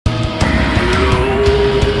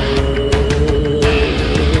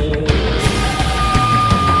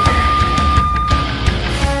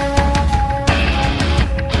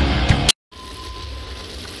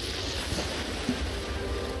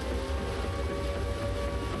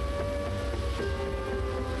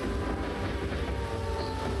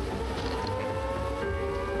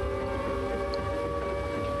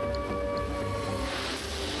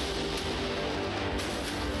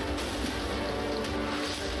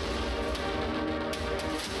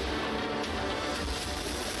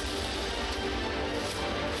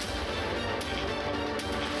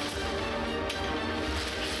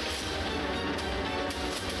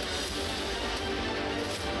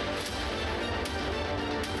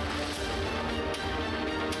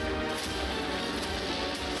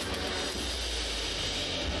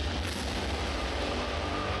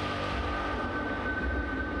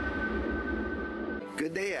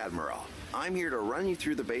Admiral. I'm here to run you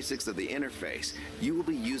through the basics of the interface you will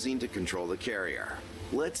be using to control the carrier.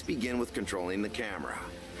 Let's begin with controlling the camera.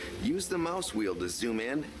 Use the mouse wheel to zoom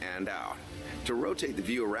in and out. To rotate the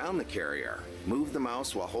view around the carrier, move the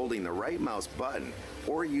mouse while holding the right mouse button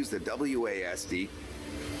or use the WASD.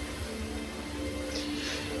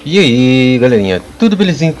 E aí, galerinha, tudo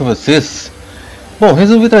belezinho com vocês? Bom,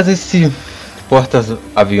 resolvi trazer esse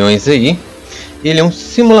porta-aviões aí. Ele é um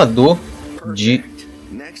simulador de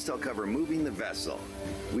Next, I'll cover moving the vessel.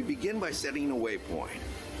 We begin by setting a waypoint.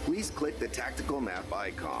 Please click the tactical map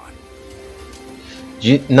icon.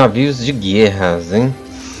 De navios de guerras, hein?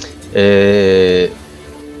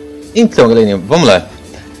 Então, galerinha, vamos lá.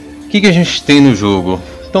 O que a gente tem no jogo?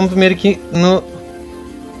 Então, primeiro aqui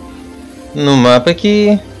no mapa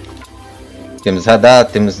aqui temos radar,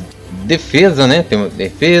 temos defesa, né? Temos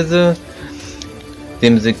defesa.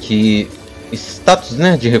 Temos aqui status,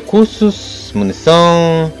 né, de recursos,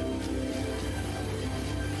 munição,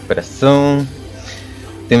 operação.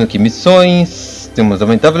 Temos aqui missões, temos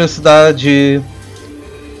aumentar a velocidade.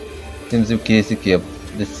 Temos o que? Esse aqui, ó,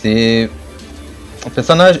 descer o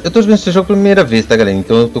personagem. Eu tô jogando esse jogo pela primeira vez, tá, galera?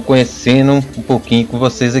 Então eu tô conhecendo um pouquinho com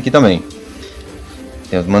vocês aqui também.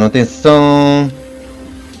 Temos manutenção,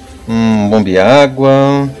 bombear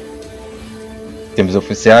água, temos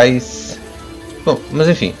oficiais. Bom, mas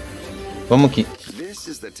enfim, vamos aqui. This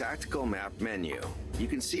is the tactical map menu. You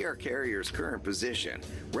can see our carrier's current position,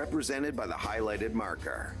 represented by the highlighted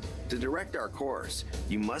marker. To direct our course,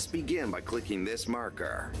 you must begin by clicking this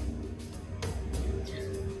marker.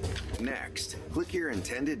 Next, click your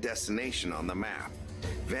intended destination on the map.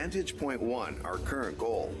 Vantage Point 1, our current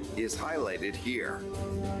goal, is highlighted here.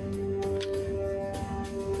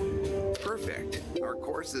 Perfect. Our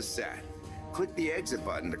course is set. Click the exit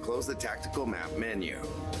button to close the tactical map menu.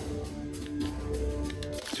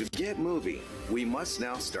 To get moving, we must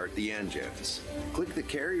now start the engines. Click the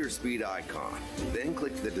carrier speed icon, then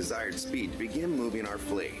click the desired speed to begin moving our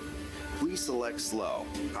fleet. Please select slow.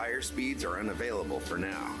 Higher speeds are unavailable for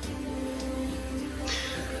now.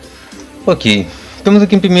 Ok, estamos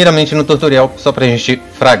aqui primeiramente no tutorial só pra gente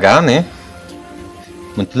fragar, né?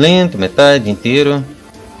 Muito lento, metade, inteiro.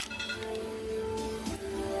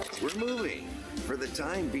 We're moving. For the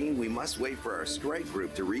time being, we must wait for our strike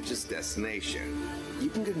group to reach its destination. You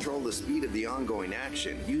can control the speed of the ongoing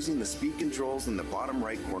action using the speed controls in the bottom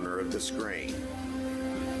right corner of the screen.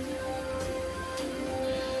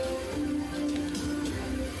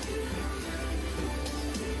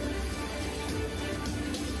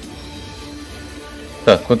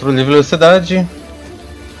 Tá, controle de velocidade.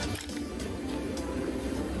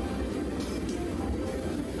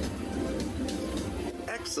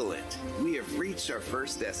 Excellent. We have reached our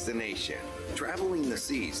first destination. Traveling the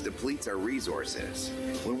seas depletes our resources.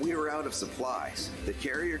 When we are out of supplies, the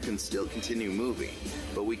carrier can still continue moving,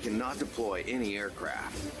 but we cannot deploy any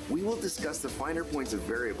aircraft. We will discuss the finer points of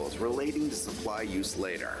variables relating to supply use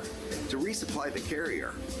later. To resupply the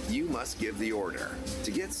carrier, you must give the order.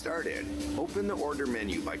 To get started, open the order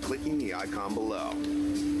menu by clicking the icon below.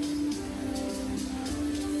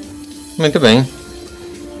 Muito bem.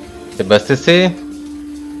 Abastecer.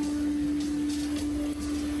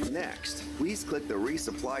 Next, please click the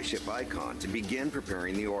resupply ship icon to begin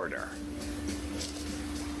preparing the order.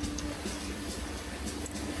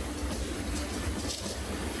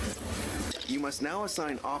 You must now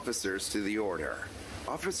assign officers to the order.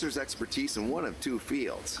 Officers' expertise in one of two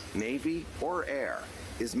fields, Navy or Air,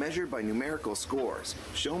 is measured by numerical scores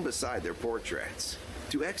shown beside their portraits.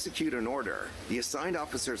 To execute an order, the assigned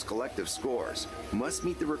officer's collective scores must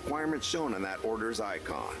meet the requirements shown on that order's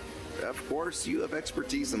icon. Of course, you have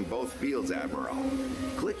expertise in both fields, Admiral.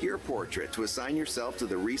 Click your portrait to assign yourself to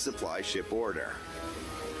the resupply ship order.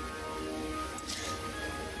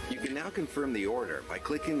 You can now confirm the order by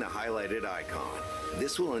clicking the highlighted icon.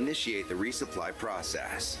 This will initiate the resupply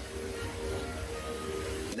process.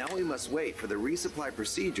 Now we must wait for the resupply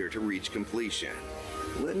procedure to reach completion.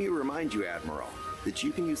 Let me remind you, Admiral, that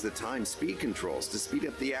you can use the time speed controls to speed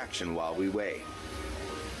up the action while we wait.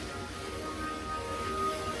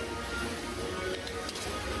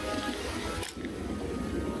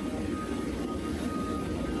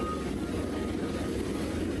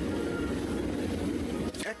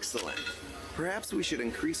 Excellent. Perhaps we should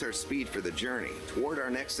increase our speed for the journey toward our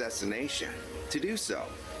next destination. To do so,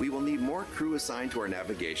 we will need more crew assigned to our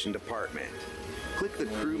navigation department. Click the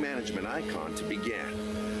crew management icon to begin.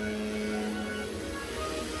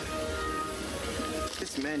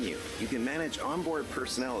 This menu, you can manage onboard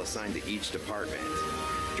personnel assigned to each department.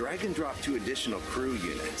 Drag and drop 2 additional crew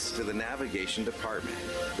units to the navigation department.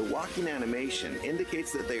 The walking animation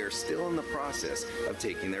indicates that they are still in the process of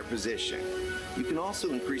taking their position. You can also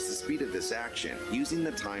increase the speed of this action using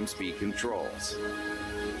the time speed controls.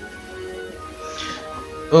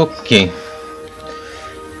 Ok.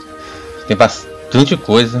 Tem bastante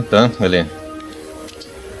coisa, tá? Olha.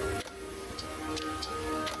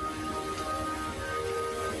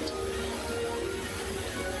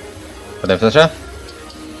 Podemos achar?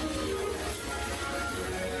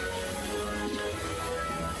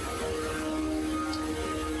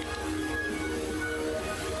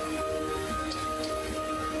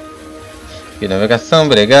 Aqui, navegação,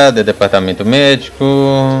 brigada, departamento médico.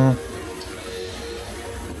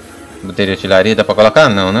 Bateria de artilharia dá pra colocar?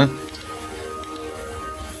 Não, né?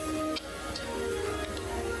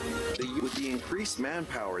 With the increased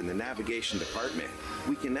manpower in the navigation department,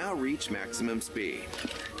 we can now reach maximum speed.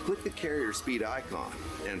 Click the carrier speed icon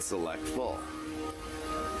and select full.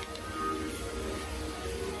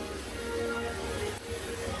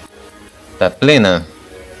 Tá plena.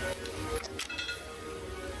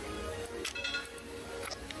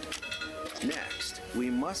 Next, we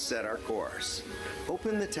must set our course.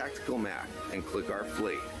 Open the tactical map and click our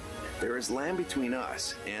fleet. There is land between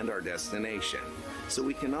us and our destination, so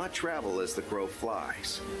we cannot travel as the crow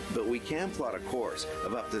flies. But we can plot a course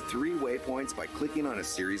of up to 3 waypoints by clicking on a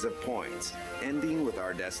series of points, ending with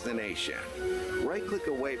our destination. Right-click a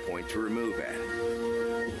waypoint to remove it.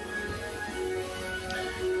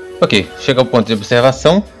 Ok, chega ao ponto de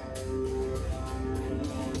observação.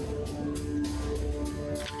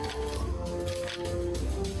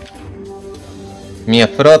 Minha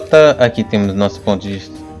frota, aqui temos nosso ponto de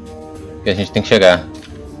que a gente tem que chegar.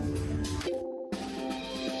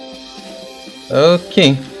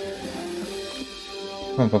 Ok.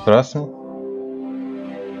 Vamos para o próximo.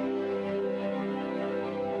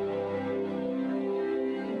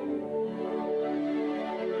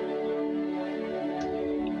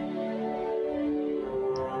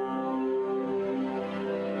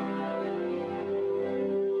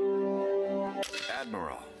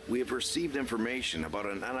 Admiral, we have received information about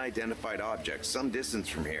an unidentified object some distance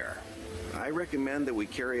from here. I recommend that we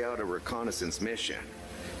carry out a reconnaissance mission.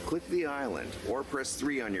 Click the island or press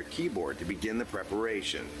 3 on your keyboard to begin the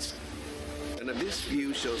preparations. An abyss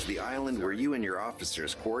view shows the island where you and your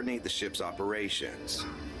officers coordinate the ship's operations.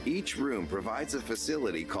 Each room provides a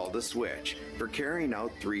facility called a switch for carrying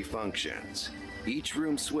out 3 functions. Each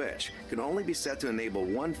room switch can only be set to enable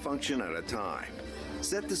 1 function at a time.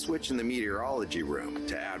 Set the switch in the meteorology room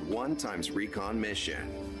to add 1 times recon mission.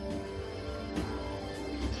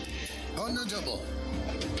 On the double.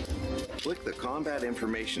 Click the Combat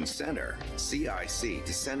Information Center, CIC,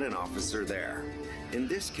 to send an officer there. In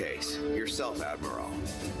this case, yourself, Admiral.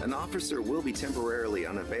 An officer will be temporarily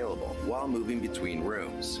unavailable while moving between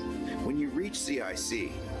rooms. When you reach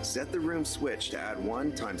CIC, set the room switch to add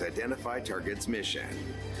 1 times identified target's mission.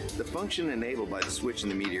 The function enabled by the switch in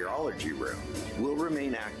the meteorology room will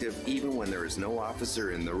remain active even when there is no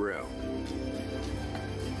officer in the room.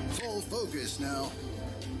 Full focus now.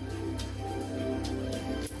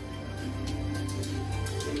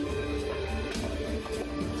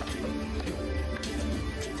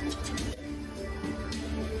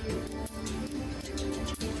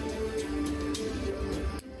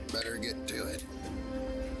 Better get to it.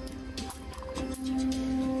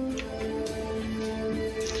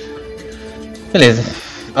 Beleza.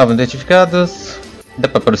 Alvos identificados. Dá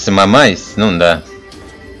pra aproximar mais? Não dá.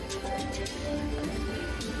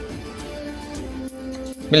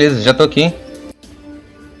 Beleza, já tô aqui.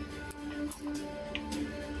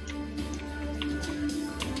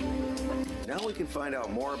 Now we can find out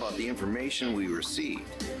more about the information we received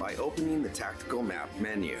by opening the tactical map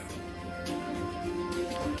menu.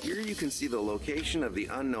 Here you can see the location of the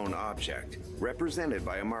unknown object, represented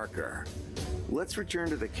by a marker. Let's return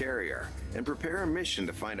to the carrier and prepare a mission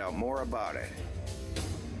to find out more about it.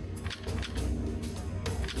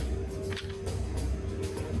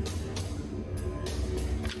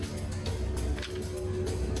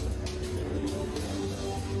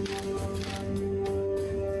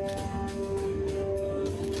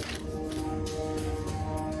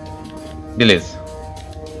 Beleza.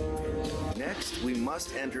 Next, we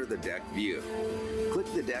must enter the deck view.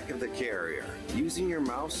 Click the deck of the carrier using your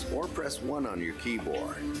mouse or press 1 on your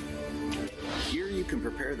keyboard. Here you can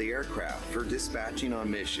prepare the aircraft for dispatching on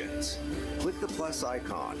missions. Click the plus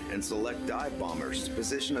icon and select dive bombers to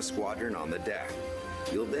position a squadron on the deck.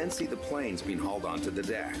 You'll then see the planes being hauled onto the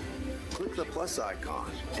deck. Click the plus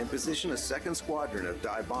icon and position a second squadron of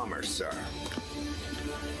dive bombers, sir.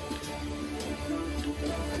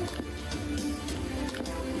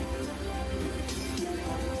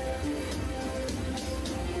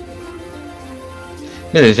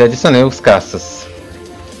 Beleza, já adicionei os caças.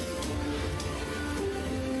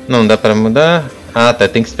 Não dá pra mudar? Ah, tá,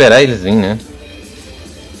 tem que esperar eles virem, né?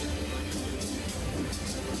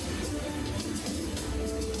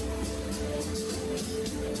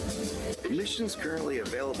 Missions currently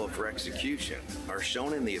available for execution are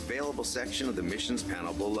shown in the available section of the missions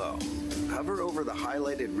panel below. Hover over the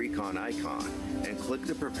highlighted recon icon and click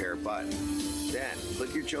the prepare button. Then,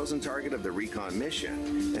 click your chosen target of the recon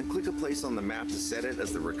mission and click a place on the map to set it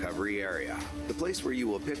as the recovery area, the place where you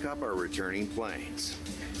will pick up our returning planes.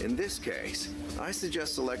 In this case, I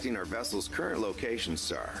suggest selecting our vessel's current location,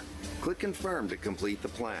 sir. Click confirm to complete the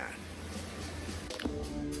plan.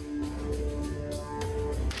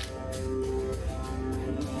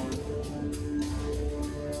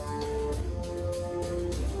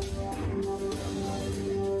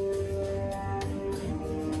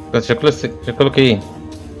 Já coloquei.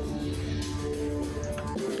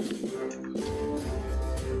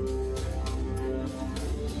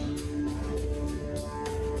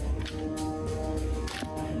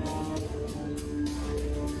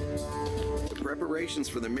 The preparations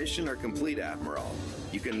for the mission are complete, Admiral.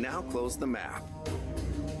 You can now close the map.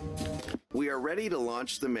 We are ready to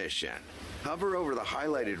launch the mission. Hover over the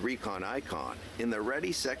highlighted recon icon in the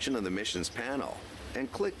Ready section of the missions panel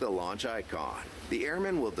and click the launch icon. The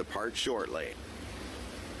airmen will depart shortly.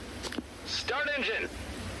 Start engine!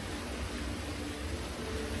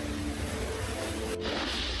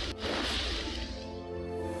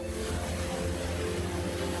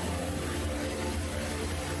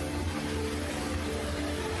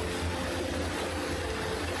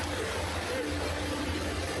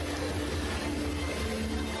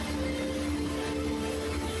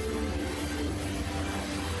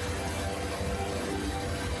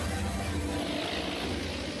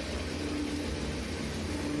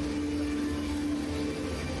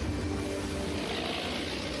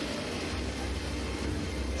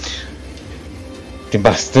 Tem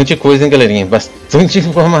bastante coisa, hein, galerinha? Bastante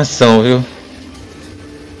informação, viu?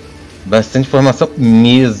 Bastante informação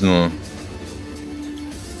mesmo.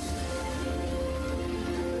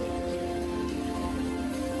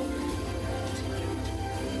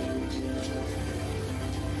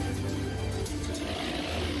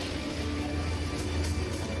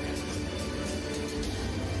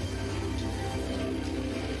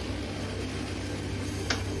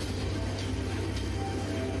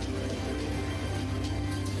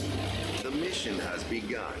 Has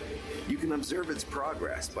begun. You can observe its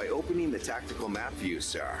progress by opening the tactical map view,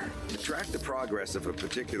 sir. To track the progress of a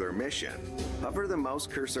particular mission, hover the mouse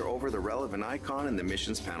cursor over the relevant icon in the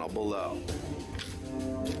missions panel below.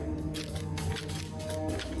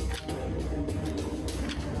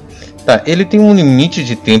 Tá, ele tem um limite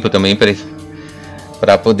de tempo também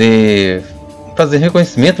para poder fazer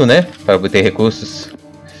reconhecimento, né? Para obter recursos.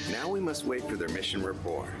 Now we must wait for their mission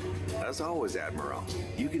report. As always, Admiral,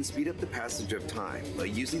 you can speed up the passage of time by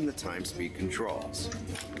using the time speed controls.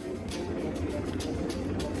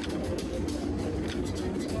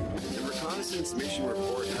 The reconnaissance mission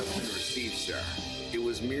report has been received, sir. It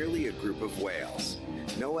was merely a group of whales.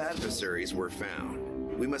 No adversaries were found.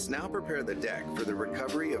 We must now prepare the deck for the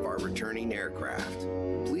recovery of our returning aircraft.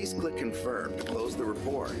 Please click confirm to close the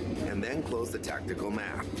report and then close the tactical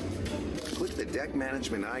map. Click the deck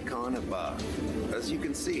management icon above. As you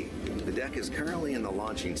can see, the deck is currently in the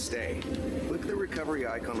launching state. Click the recovery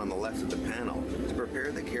icon on the left of the panel to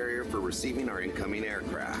prepare the carrier for receiving our incoming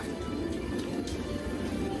aircraft.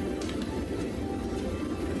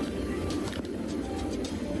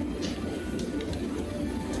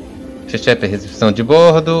 Fechar a recepção de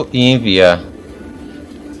bordo e enviar.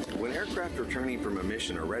 When aircraft returning from a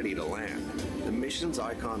mission are ready to land, the missions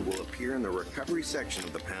icon will appear in the recovery section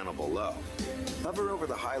of the panel below. Hover over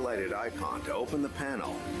the highlighted icon to open the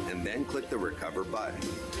panel, and then click the recover button.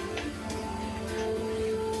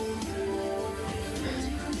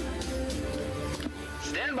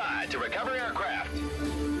 Stand by to recover aircraft.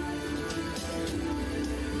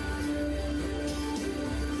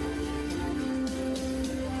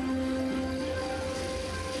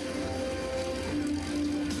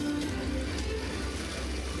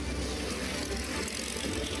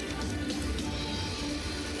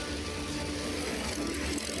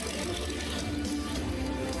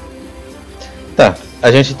 Tá,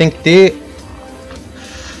 a gente tem que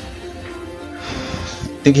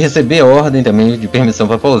receber ordem também de permissão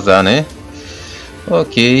para pousar, né?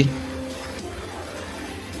 Ok.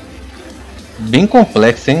 bem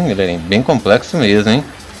complexo, hein, galerinha? Bem complexo mesmo, hein?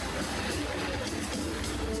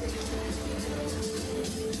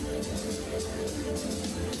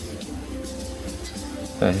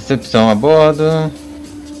 Tá, recepção a bordo.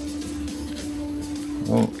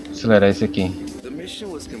 Vou acelerar esse aqui. The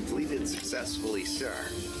mission was completed successfully, sir.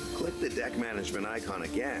 Click the deck management icon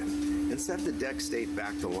again and set the deck state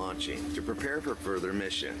back to launching to prepare for further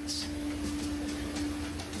missions.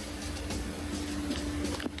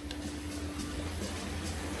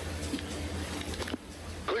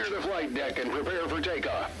 Clear the flight deck and prepare for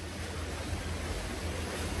takeoff.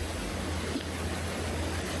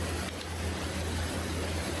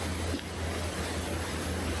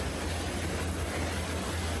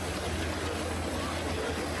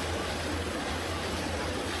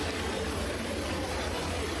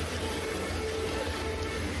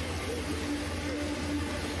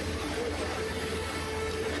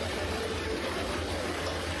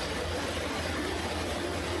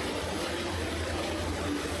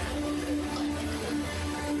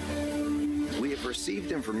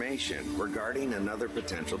 Received information regarding another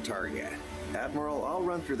potential target. Admiral, I'll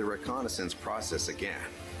run through the reconnaissance process again.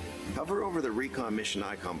 Hover over the recon mission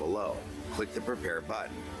icon below, click the prepare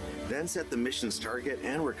button, then set the mission's target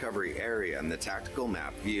and recovery area in the tactical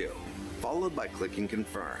map view, followed by clicking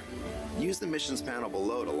confirm. Use the missions panel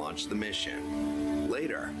below to launch the mission.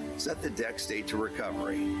 Later, set the deck state to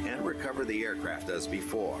recovery and recover the aircraft as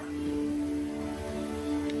before.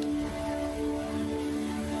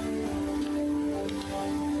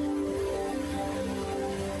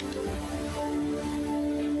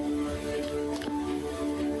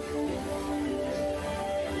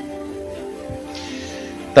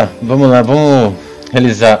 Tá, vamos lá, vamos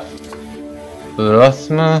realizar a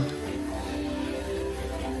próxima.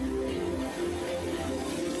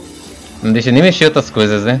 Não deixa nem mexer outras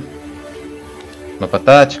coisas, né? Mapa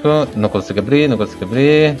tático, não consigo abrir, não consigo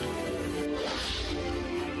abrir.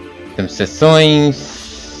 Temos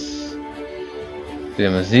sessões.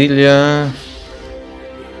 Temos ilha.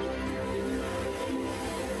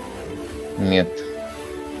 Meta.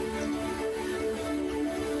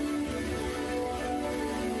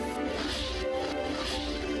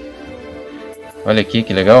 Olha aqui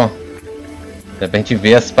que legal. Dá pra gente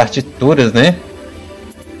ver as partituras, né?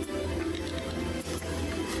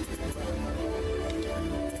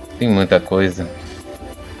 Tem muita coisa.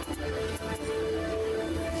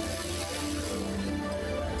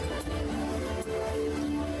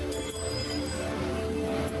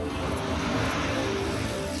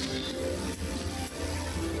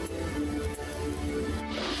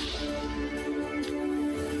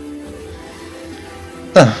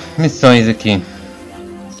 Tá, missões aqui.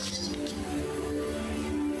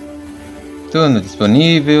 Turno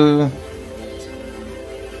disponível.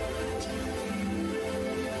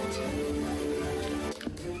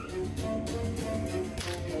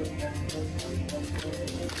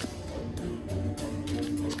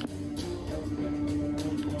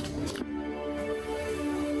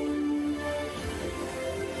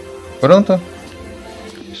 Pronto?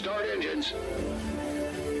 Start engines.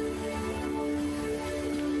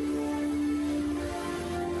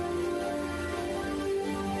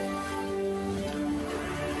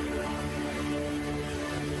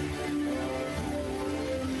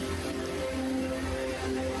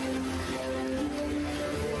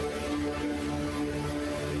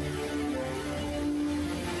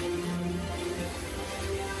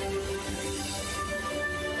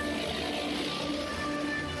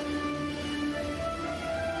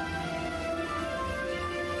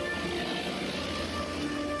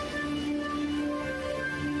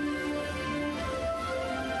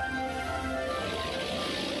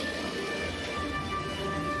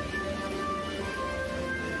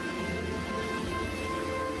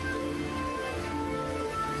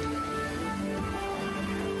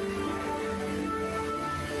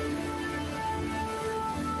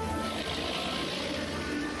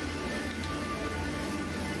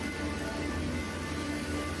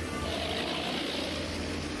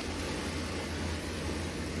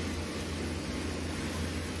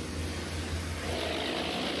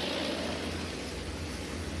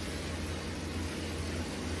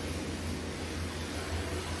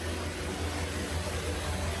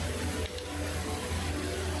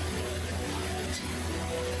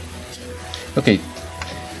 Ok.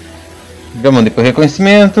 Vamos depois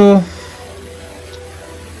reconhecimento.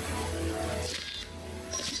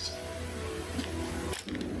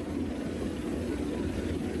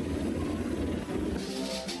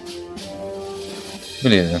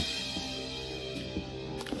 Beleza.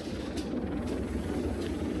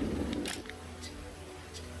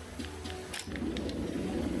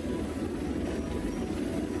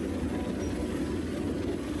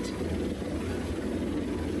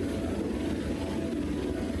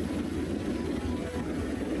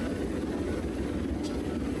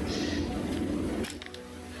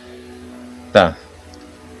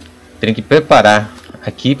 Tem que preparar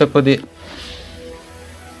aqui para poder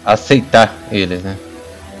aceitar eles, né?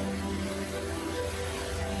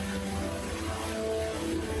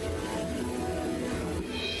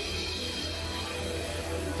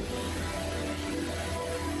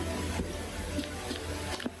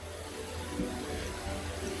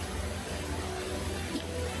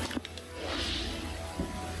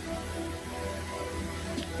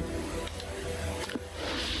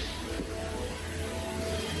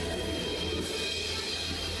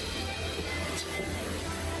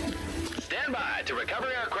 Stand by to recover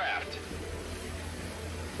aircraft.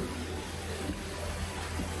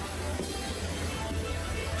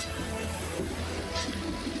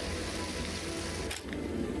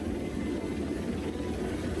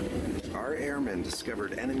 Our airmen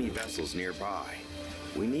discovered enemy vessels nearby.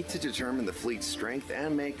 We need to determine the fleet's strength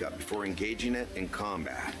and makeup before engaging it in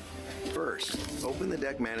combat. First, open the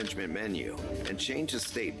deck management menu and change the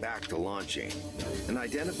state back to launching. An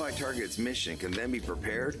identified target's mission can then be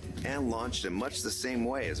prepared and launched in much the same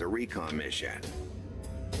way as a recon mission.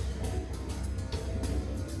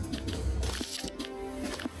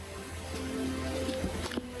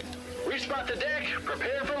 Respot the deck.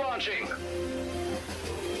 Prepare for launching.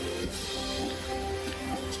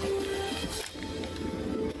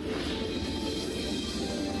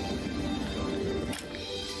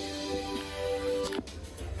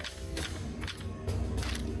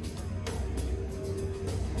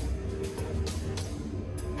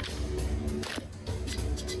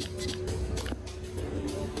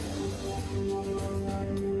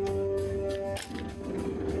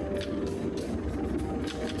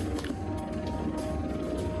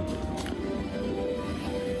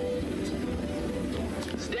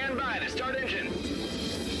 Stand by to start engine.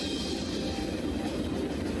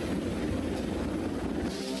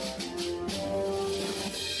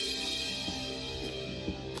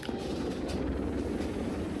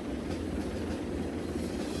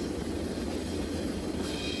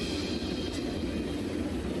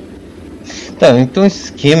 Tá, então o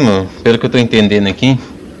esquema, pelo que eu tô entendendo aqui,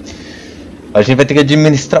 a gente vai ter que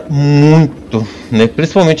administrar muito, né?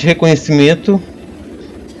 Principalmente reconhecimento,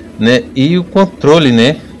 né? E o controle,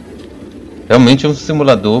 né? Realmente é um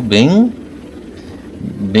simulador bem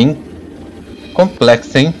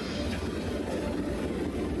complexo, hein?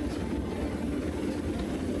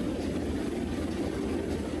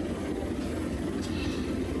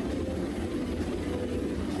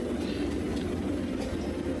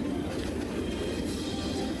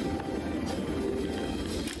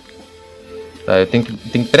 Tá, eu tenho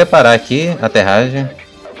que preparar aqui a aterragem. A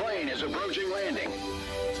plane is approaching landing.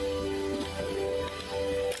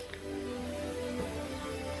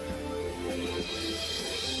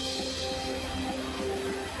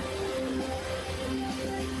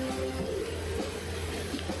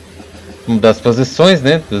 Mudar as posições,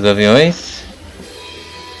 né, dos aviões.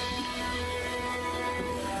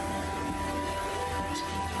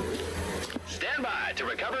 Stand by to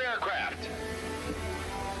recover aircraft.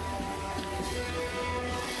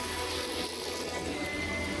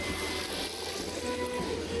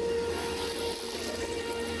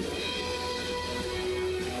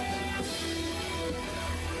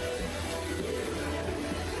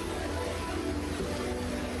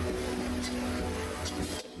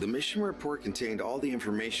 The mission report contained all the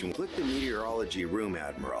information. Click the meteorology room,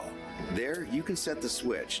 Admiral. There, you can set the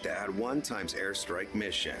switch to add 1 times airstrike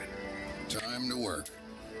mission. Time to work.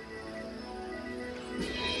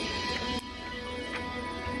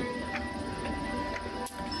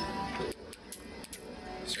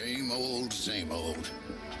 Same old, same old.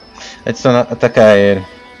 Adicionar ataque aéreo.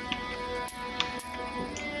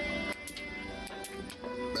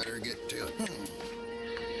 Better get to it.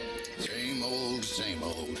 Same old, same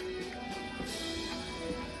old.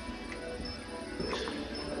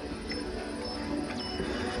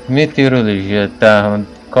 Meteorologia, tá.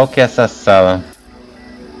 Qual que é essa sala?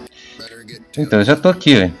 Better get to Então, eu já tô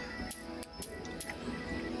aqui, velho.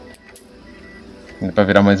 Dá pra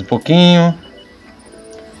virar mais um pouquinho.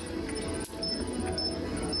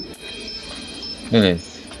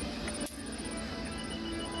 Beleza.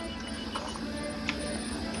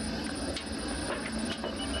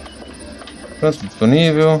 Pronto,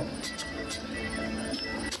 disponível.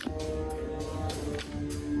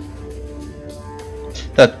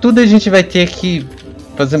 Tá, tudo a gente vai ter que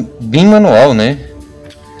fazer bem manual, né?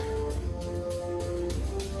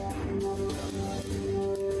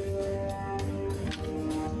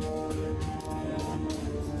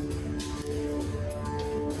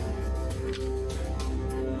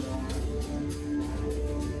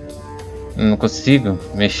 Não consigo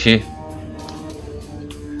mexer.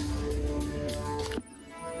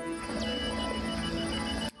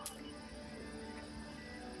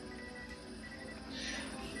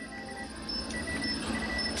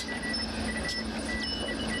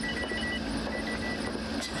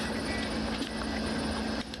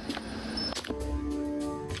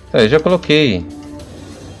 Eu já coloquei.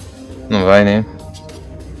 Não vai, né?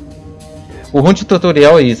 O ruim de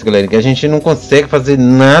tutorial é isso, galera, que a gente não consegue fazer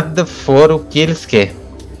nada fora o que eles querem.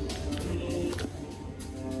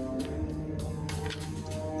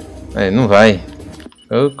 Não vai.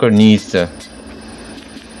 Ô, corniça.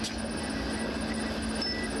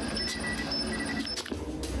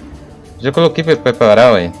 Já coloquei para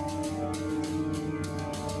preparar, ué.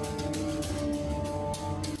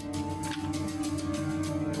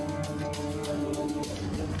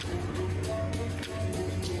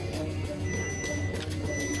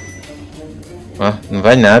 Ó, não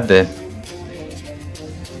vai nada.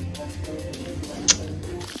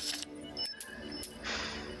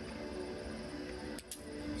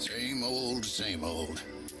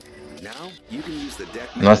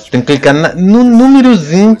 Nossa, tem que clicar no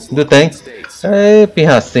númerozinho do tanque. É,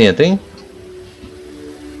 pirracenta, hein?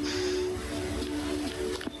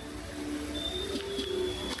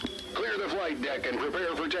 Clear the flight deck and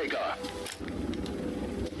prepare for takeoff.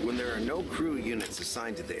 When there are no crew units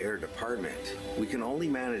assigned to the air department, we can only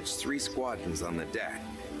manage 3 squadrons on the deck,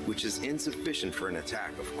 which is insufficient for an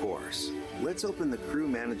attack, of course. Let's open the crew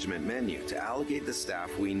management menu to allocate the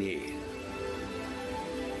staff we need.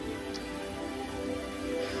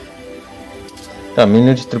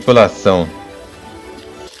 Caminho de tripulação.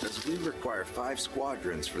 As we require 5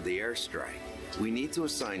 squadrons for the airstrike, we need to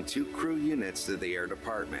assign 2 crew units to the air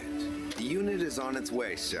department. The unit is on its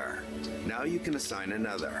way, sir. Now you can assign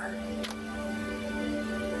another.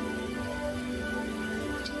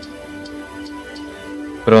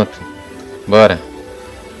 Pronto. Bora.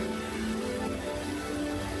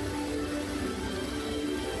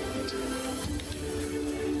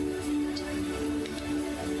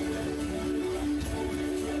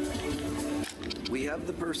 We have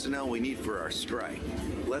the personnel we need for our strike.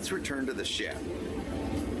 Let's return to the ship.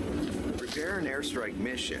 Prepare an airstrike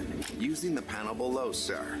mission using the panel below,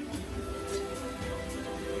 sir.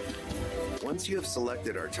 Once you have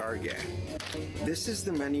selected our target, this is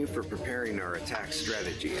the menu for preparing our attack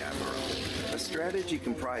strategy, Admiral. A strategy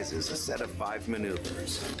comprises a set of 5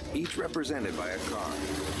 maneuvers, each represented by a card.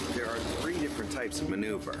 There are 3 different types of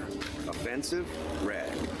maneuver: offensive,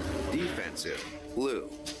 red; defensive, blue;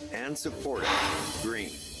 and supportive,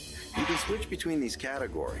 green. You can switch between these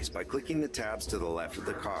categories by clicking the tabs to the left of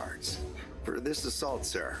the cards. For this assault,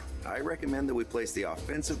 sir, I recommend that we place the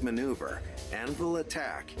offensive maneuver, Anvil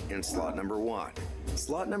Attack, in slot number 1.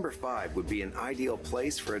 Slot number 5 would be an ideal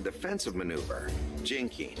place for a defensive maneuver,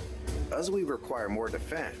 Jinking. As we require more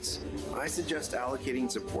defense, I suggest allocating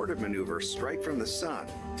supportive maneuver Strike from the Sun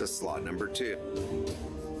to slot number 2.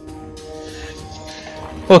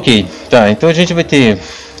 Ok, tá, então a gente vai ter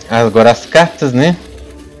agora as cartas, né?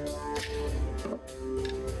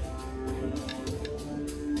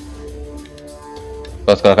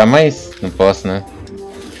 Posso colocar mais? Não posso, né?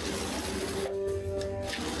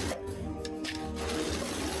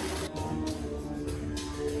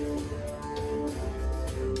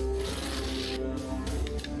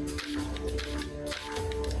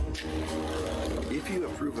 If you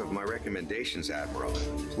approve of my recommendations, Admiral,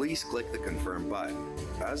 please click the confirm button.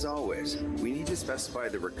 As always, we need to specify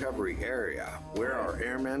the recovery area where our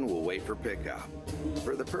airmen will wait for pickup.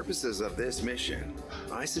 For the purposes of this mission,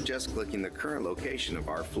 I suggest clicking the current location of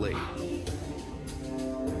our fleet.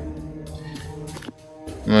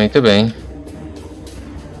 Muito bem.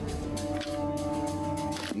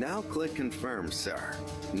 Now click confirm, sir.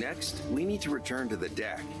 Next, we need to return to the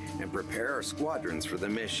deck and prepare our squadrons for the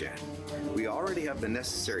mission. We already have the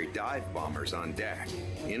necessary dive bombers on deck.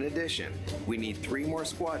 In addition, we need 3 more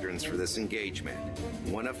squadrons for this engagement: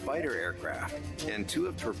 1 of fighter aircraft and 2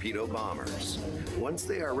 of torpedo bombers. Once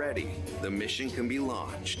they are ready, the mission can be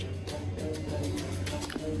launched.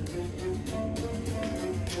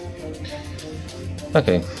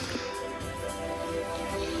 Ok.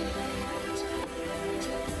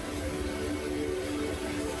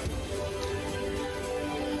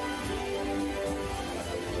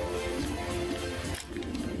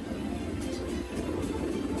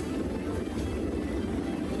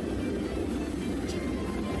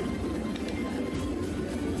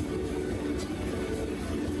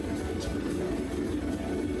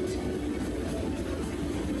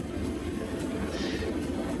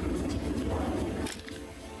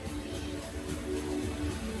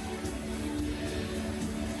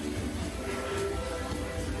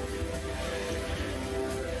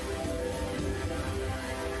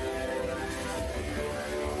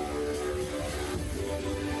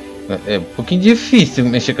 É um pouquinho difícil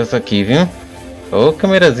mexer com isso aqui, viu? Ô,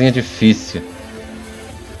 câmerazinha difícil.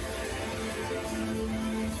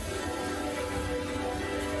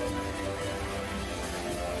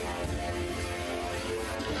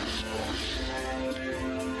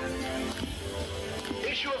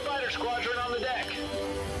 squadron on the deck.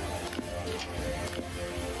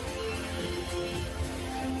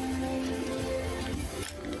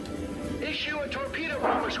 Issue a torpedo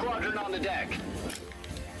bomber squadron on the deck.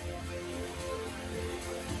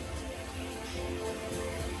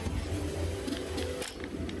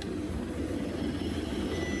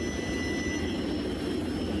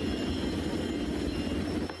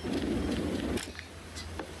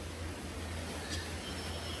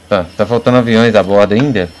 Tá faltando aviões a bordo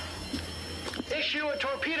ainda. Issue a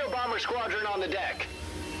torpedo bomber squadron on the deck.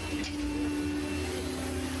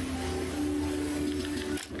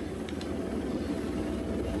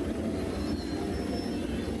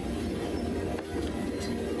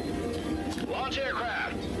 Launch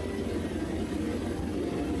aircraft.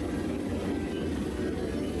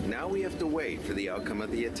 Now we have to wait for the outcome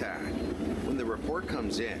of the attack. When the report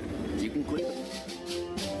comes in, you can clear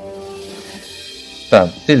Tá,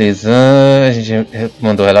 beleza. A gente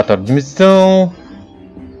mandou o relatório de missão.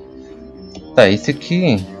 Tá, esse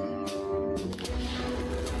aqui.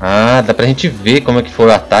 Ah, dá pra gente ver como é que foi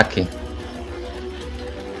o ataque.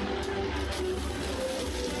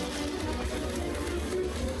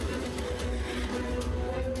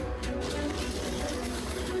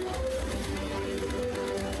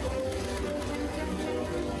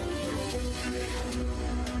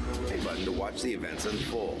 button to watch the events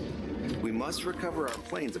unfold. We must recover our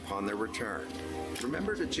planes upon their return.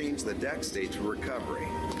 Remember to change the deck state to recovery,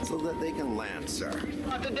 so that they can land, sir.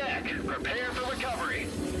 On the deck, prepare for recovery.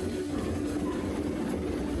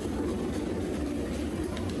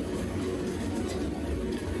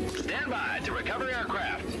 Stand by to recover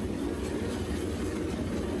aircraft.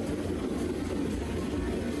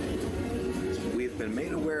 We've been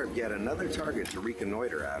made aware of yet another target to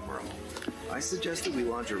reconnoiter, Admiral. I suggest that we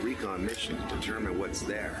launch a recon mission to determine what's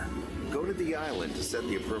there. Go to the island to set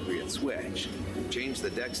the appropriate switch, change the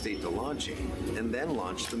deck state to launching, and then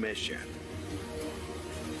launch the mission.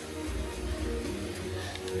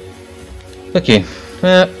 Ok,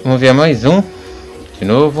 vamos ver mais um, de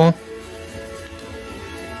novo.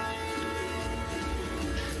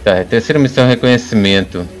 Tá, terceira missão,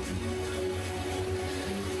 reconhecimento.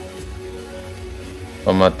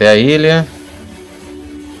 Vamos até a ilha.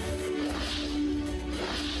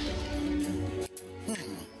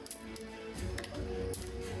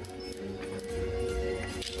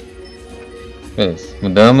 Beleza,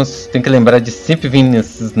 mudamos. Tem que lembrar de sempre vir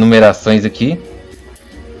nessas numerações aqui,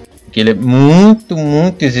 porque ele é muito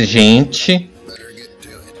exigente,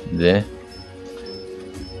 né?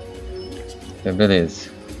 Então, beleza.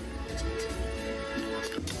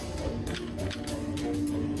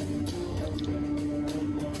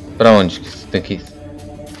 Pra onde que isso tem que ir?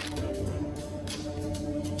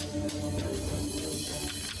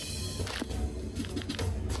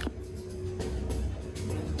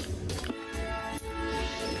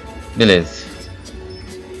 Beleza.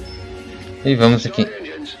 E vamos aqui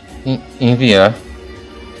enviar.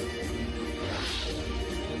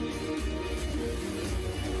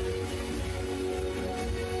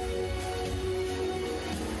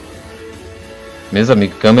 Meus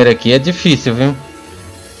amigos, câmera aqui é difícil, viu?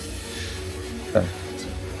 Tá.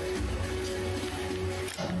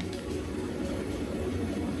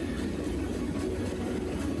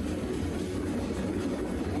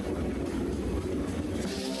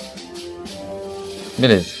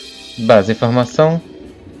 Beleza. Base de informação.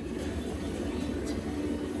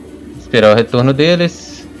 Esperar o retorno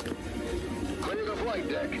deles.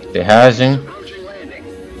 Aterragem.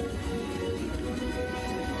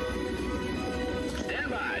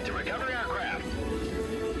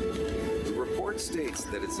 States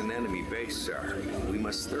that it's an enemy base, sir. We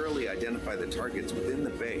must thoroughly identify the targets within the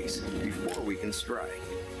base before we can strike.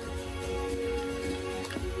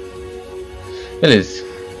 Beleza.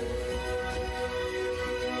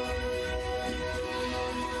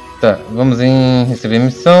 Tá, vamos em receber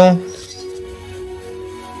missão.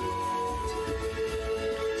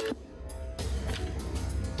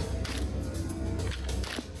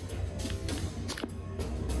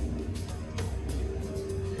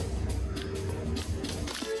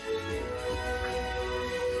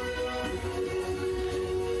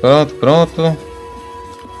 Pronto.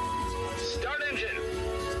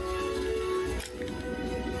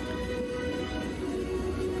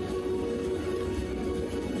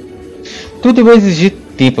 Tudo vai exigir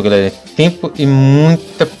tempo, galera. Tempo e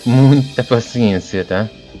muita paciência, tá?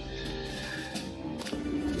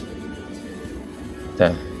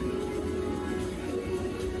 Tá.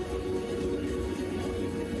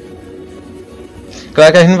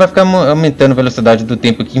 Claro que a gente não vai ficar aumentando a velocidade do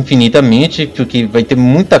tempo aqui infinitamente, porque vai ter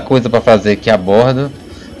muita coisa para fazer aqui a bordo,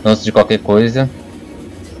 antes de qualquer coisa.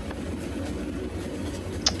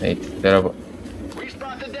 Eita, espera.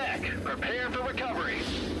 Respot the deck. Prepare for recovery.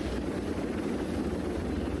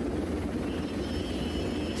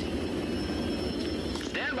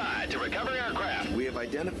 Stand by to recover aircraft. We have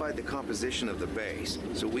identified the composition of the base,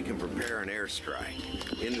 so we can prepare an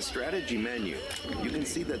airstrike. In the strategy menu, you can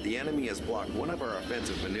see that the enemy has blocked one of our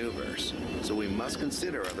offensive maneuvers, so we must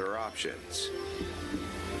consider other options.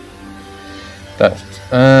 Tá.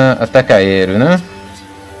 Ataque aéreo, né?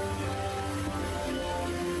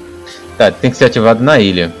 Tá, tem que ser ativado na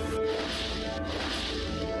ilha.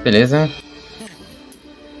 Beleza.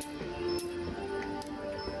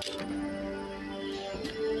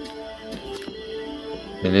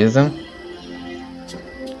 Beleza.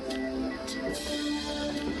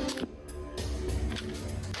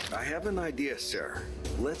 I have an idea, sir.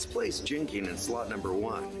 Let's place jinking in slot number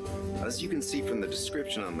 1. As you can see from the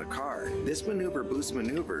description on the card, this maneuver boosts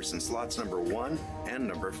maneuvers in slots number 1 and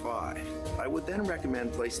number 5. I would then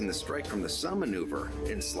recommend placing the strike from the sun maneuver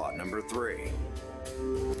in slot number 3.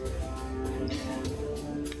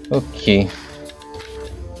 Ok.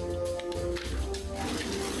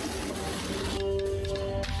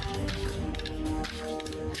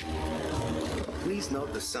 Please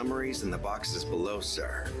note the summaries in the boxes below,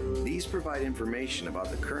 sir. These provide information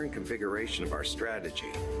about the current configuration of our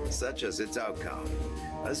strategy, such as its outcome.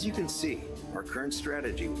 As you can see, our current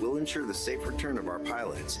strategy will ensure the safe return of our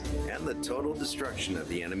pilots and the total destruction of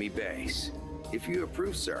the enemy base. If you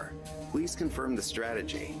approve, sir, please confirm the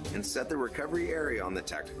strategy and set the recovery area on the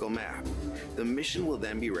tactical map. The mission will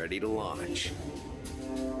then be ready to launch.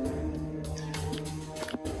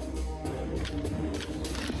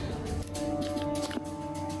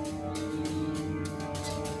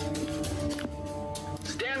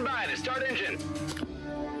 Stand by to start engine.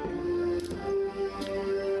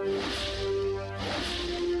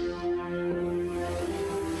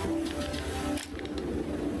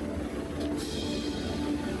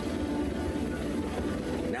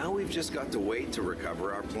 Now we've just got to wait to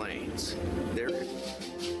recover our planes.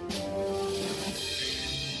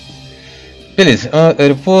 Beleza.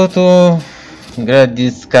 Aeroporto.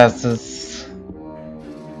 Grades, casas.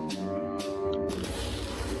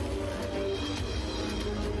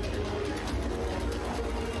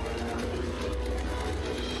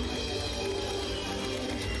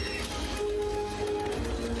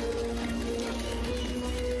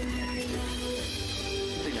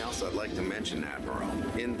 I'd like to mention, Admiral.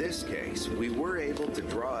 In this case, we were able to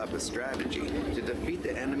draw up a strategy to defeat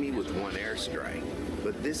the enemy with one airstrike,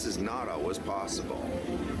 but this is not always possible.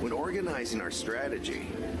 When organizing our strategy,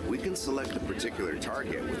 we can select a particular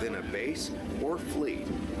target within a base or fleet.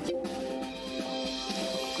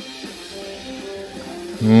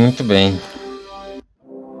 Muito bem.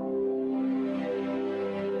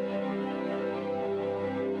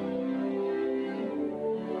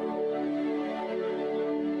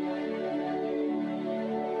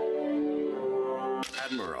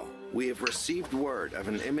 Admiral, we have received word of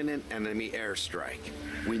an imminent enemy airstrike.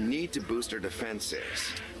 We need to boost our defenses.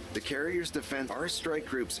 The carrier's defense, our strike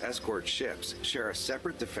group's escort ships share a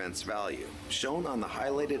separate defense value, shown on the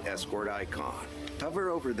highlighted escort icon. Hover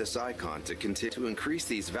over this icon to continue to increase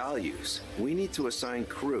these values. We need to assign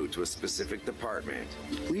crew to a specific department.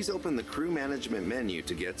 Please open the crew management menu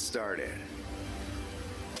to get started.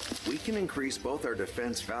 We can increase both our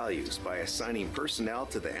defense values by assigning personnel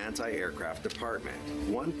to the anti-aircraft department,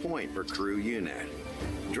 1 point per crew unit.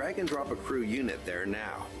 Drag and drop a crew unit there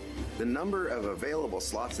now. The number of available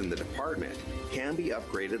slots in the department can be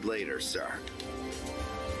upgraded later, sir.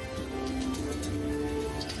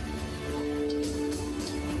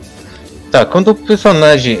 Tá, quando o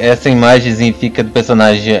personagem, essa imagem fica do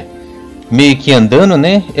personagem meio que andando,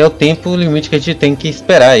 né? É o tempo limite que a gente tem que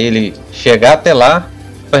esperar ele chegar até lá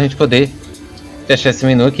pra gente poder fechar esse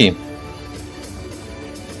menu aqui.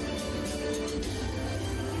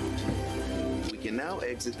 We can now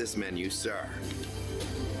exit this menu, sir.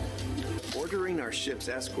 Ordering our ship's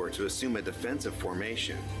escort to assume a defensive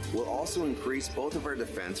formation will also increase both of our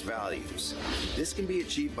defense values. This can be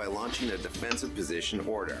achieved by launching a defensive position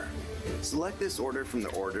order. Select this order from the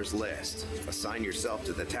orders list, assign yourself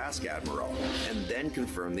to the task, Admiral, and then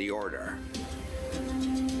confirm the order.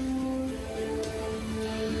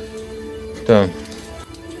 Tá.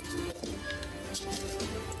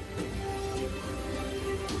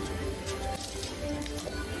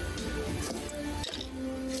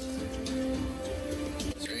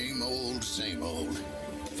 Same old.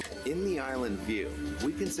 In the island view,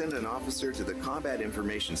 we can send an officer to the Combat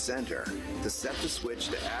Information Center to set the switch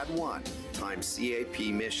to Add 1 times CAP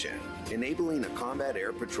mission, enabling a Combat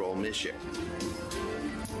Air Patrol mission.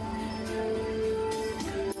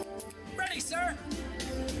 Ready, sir!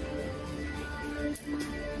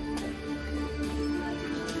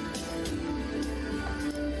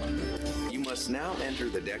 You must now enter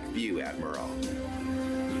the deck view, Admiral.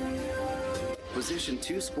 Position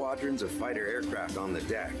 2 squadrons of fighter aircraft on the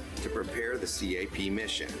deck to prepare the CAP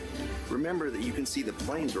mission. Remember that you can see the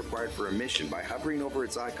planes required for a mission by hovering over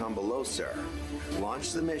its icon below, sir.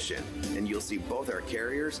 Launch the mission, and you'll see both our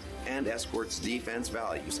carriers and escorts' defense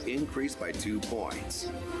values increase by 2 points.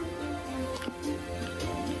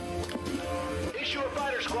 Issue a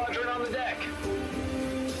fighter squadron on the deck.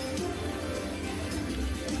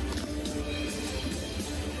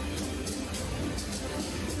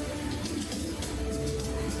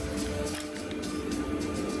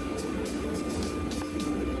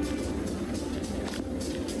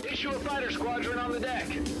 Issue a fighter squadron on the deck.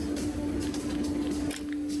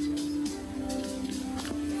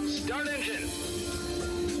 Start engine.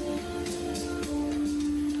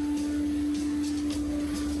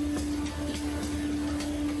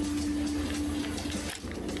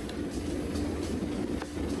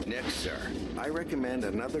 Next, sir, I recommend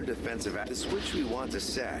another defensive The switch we want to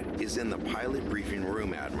set is in the pilot briefing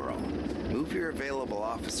room, Admiral. Move your available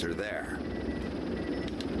officer there.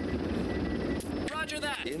 Roger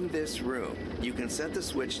that. In this room, you can set the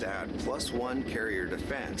switch to add +1 carrier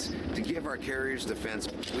defense to give our carriers defense.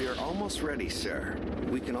 We are almost ready, sir.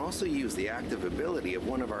 We can also use the active ability of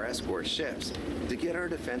one of our escort ships to get our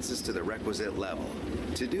defenses to the requisite level.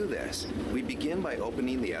 To do this, we begin by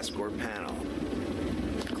opening the escort panel.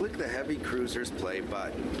 Click the Heavy Cruisers Play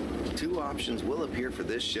button. 2 options will appear for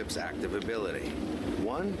this ship's active ability.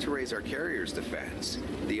 One to raise our carrier's defense,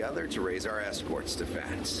 the other to raise our escort's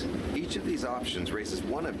defense. Each of these options raises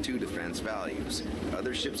one of 2 defense values.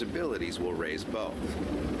 Other ships' abilities will raise both.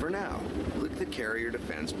 For now, click the Carrier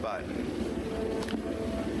Defense button.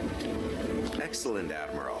 Excellent,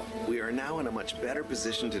 Admiral. We are now in a much better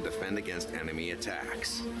position to defend against enemy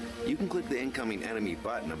attacks. You can click the incoming enemy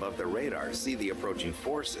button above the radar to see the approaching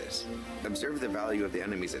forces. Observe the value of the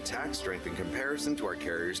enemy's attack strength in comparison to our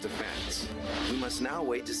carrier's defense. We must now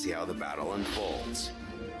wait to see how the battle unfolds.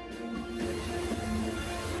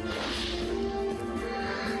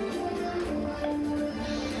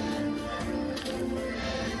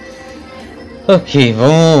 Ok,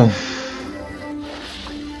 vamos.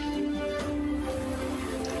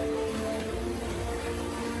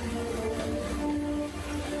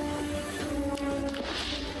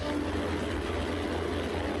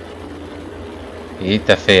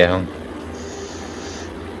 Eita ferro.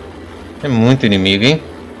 É muito inimigo, hein?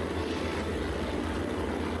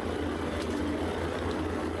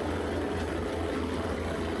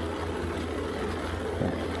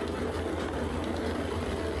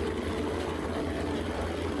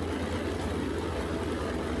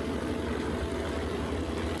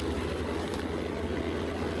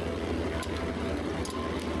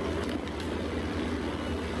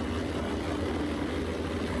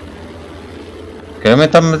 Quero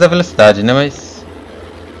aumentar mais a velocidade, né? Mas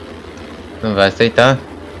não vai aceitar.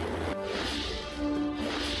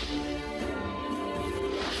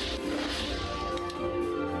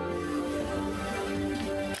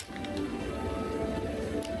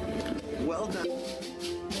 Well done.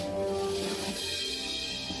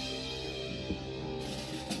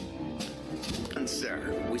 Sir,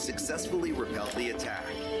 we successfully repelled the attack.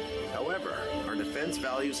 However, our defense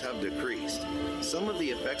values have decreased. Some of the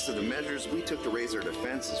effects of the measures we took to raise our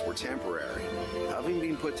defenses were temporary, having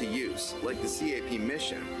been put to use, like the CAP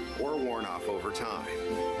mission, or worn off over time.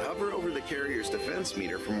 Hover over the carrier's defense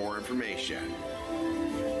meter for more information.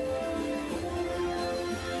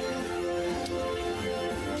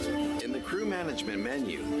 In the crew management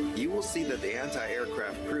menu, you will see that the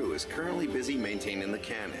anti-aircraft crew is currently busy maintaining the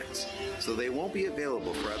cannons, so they won't be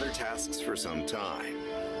available for other tasks for some time.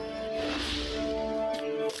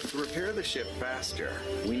 To repair the ship faster,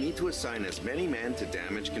 we need to assign as many men to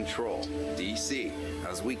damage control, DC,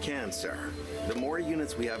 as we can, sir. The more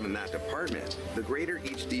units we have in that department, the greater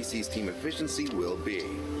each DC's team efficiency will be.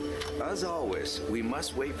 As always, we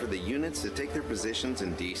must wait for the units to take their positions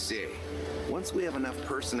in DC. Once we have enough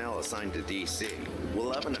personnel assigned to DC,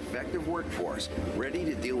 we'll have an effective workforce ready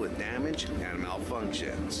to deal with damage and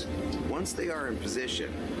malfunctions. Once they are in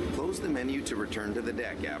position, close the menu to return to the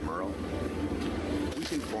deck, Admiral. We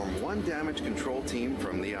can form one damage control team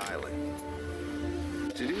from the island.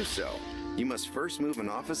 To do so, you must first move an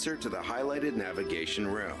officer to the highlighted navigation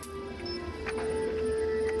room.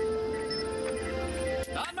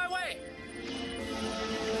 On my way!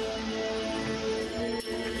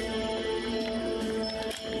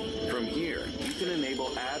 From here, you can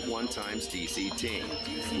enable Add 1 times DC Team,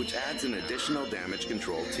 which adds an additional damage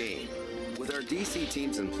control team. With our DC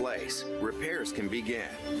teams in place, repairs can begin.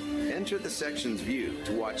 Enter the section's view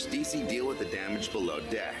to watch DC deal with the damage below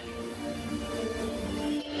deck.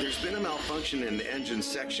 There's been a malfunction in the engine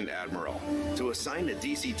section, Admiral. To assign the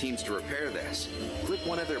DC teams to repair this, click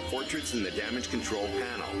one of their portraits in the damage control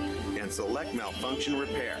panel and select Malfunction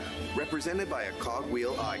Repair, represented by a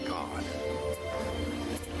cogwheel icon.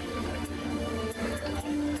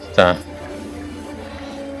 Tá.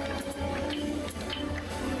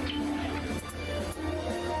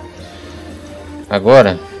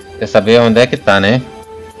 Agora, quer saber onde é que tá, né?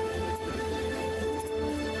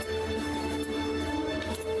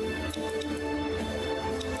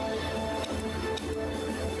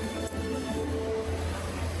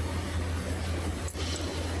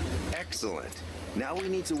 Excellent. Now we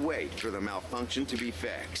need to wait for the malfunction to be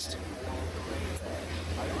fixed.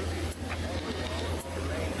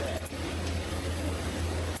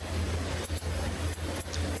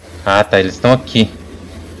 Ah, tá, eles estão aqui.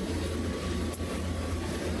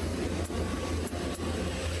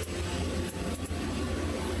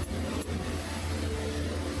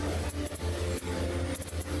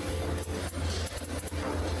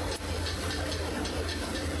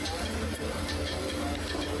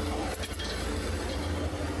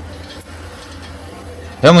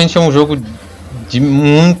 Realmente é um jogo de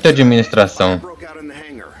muita administração. Broke out in the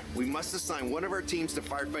hangar. We must assign one of our teams to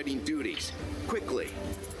firefighting duties. Quickly.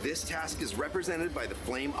 This task is represented by the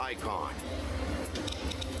flame icon.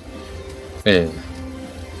 Beleza.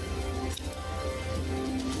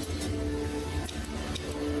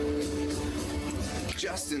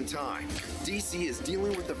 Just in time. DC is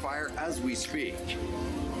dealing with the fire as we speak.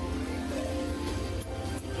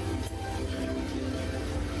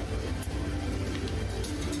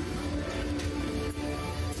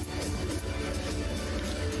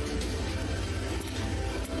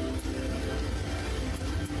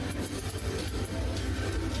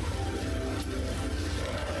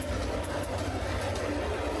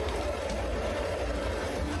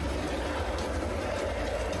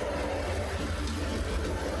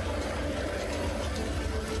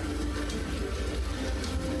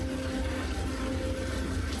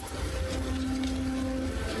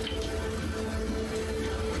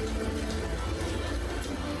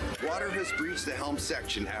 Water has breached the helm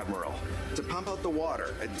section, Admiral. To pump out the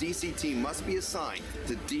water, a DC team must be assigned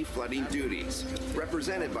to deflooding duties,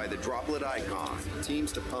 represented by the droplet icon.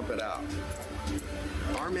 Teams to pump it out.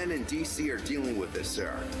 Our men in DC are dealing with this,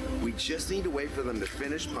 sir. We just need to wait for them to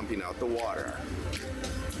finish pumping out the water.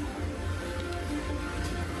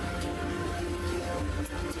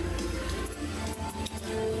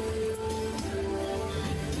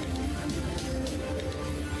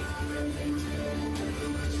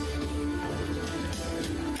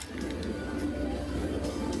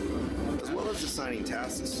 Assigning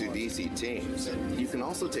tasks to DC teams, you can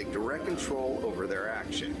also take direct control over their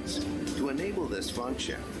actions. To enable this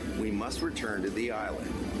function, we must return to the island.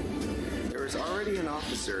 There is already an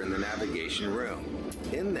officer in the navigation room.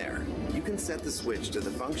 In there, you can set the switch to the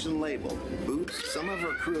function labeled Boots. Some of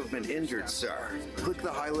our crew have been injured, sir. Click the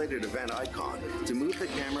highlighted event icon to move the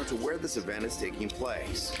camera to where this event is taking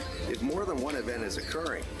place. If more than one event is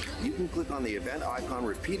occurring, you can click on the event icon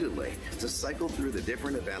repeatedly to cycle through the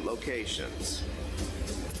different event locations.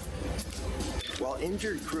 While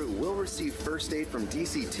injured crew will receive first aid from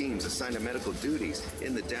DC teams assigned to medical duties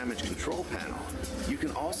in the damage control panel, you can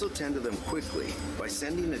also tend to them quickly by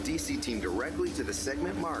sending a DC team directly to the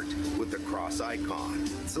segment marked with the cross icon.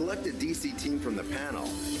 Select a DC team from the panel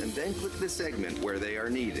and then click the segment where they are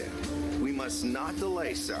needed. We must not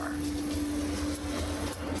delay, sir.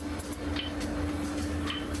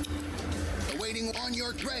 Awaiting on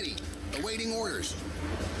your ready. Awaiting orders.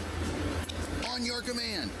 On your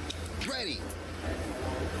command. Ready.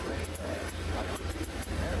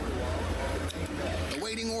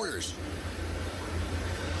 Awaiting orders.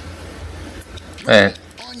 É.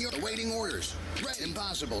 On your awaiting orders.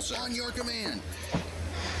 Impossible, sir. On your command.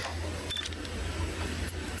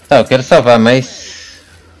 Tá, eu quero salvar, mas...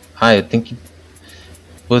 Ah, eu tenho que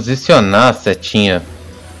posicionar a setinha.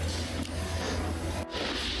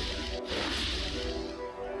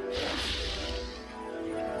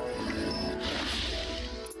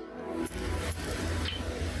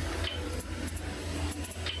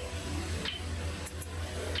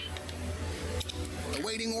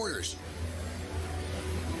 Awaiting orders.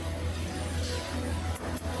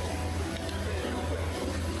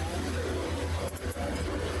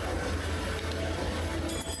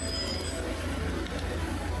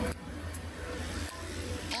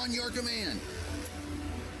 On your command.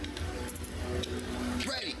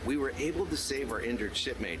 Ready. We were able to save our injured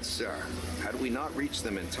shipmates, sir. Had we not reached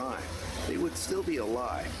them in time, they would still be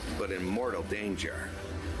alive, but in mortal danger.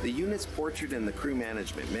 The units portrayed in the crew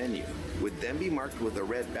management menu would then be marked with a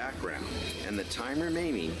red background and the time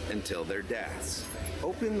remaining until their deaths.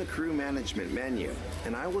 Open the crew management menu,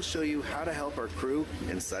 and I will show you how to help our crew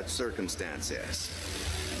in such circumstances.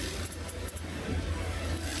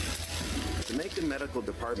 To make the medical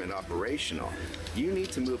department operational, you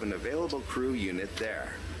need to move an available crew unit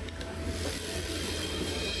there.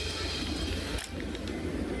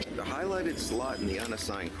 The highlighted slot in the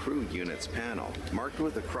unassigned crew units panel, marked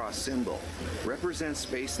with a cross symbol, represents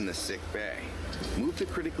space in the sick bay. Move the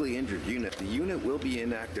critically injured unit. The unit will be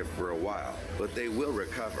inactive for a while, but they will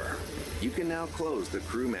recover. You can now close the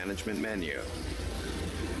crew management menu.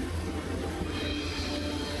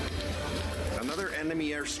 Another enemy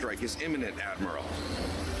airstrike is imminent, Admiral.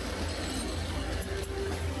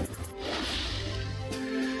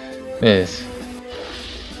 Yes.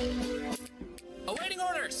 Awaiting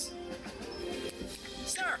orders.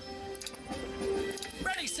 Sir.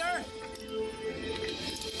 Ready, sir.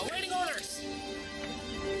 Awaiting orders.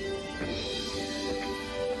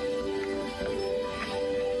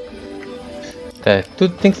 Tá,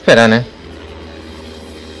 tudo tem que esperar, né?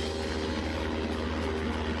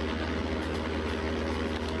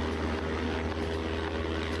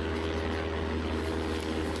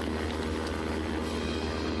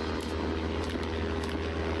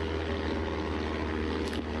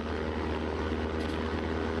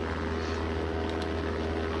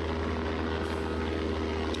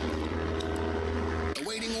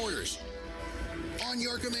 Awaiting orders. On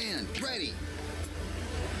your command. Ready.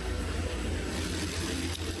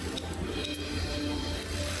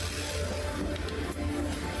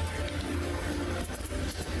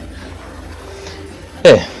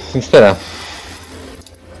 É, tem que esperar.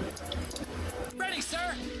 Ready,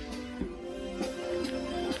 sir.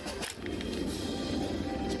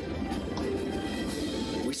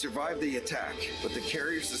 We survived the attack, but the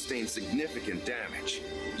carrier sustained significant damage.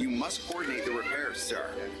 You must coordinate the repairs, sir.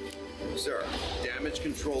 Sir, damage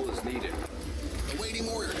control is needed. Awaiting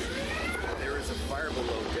orders. There is a fire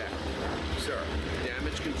below deck. Sir,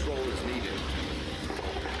 damage control is needed.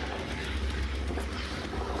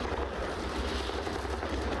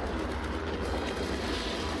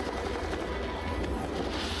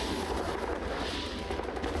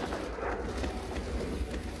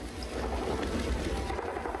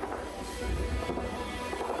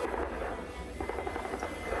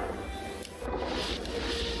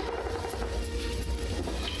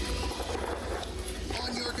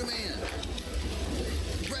 On your command.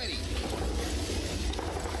 Ready.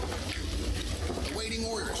 Awaiting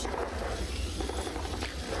orders.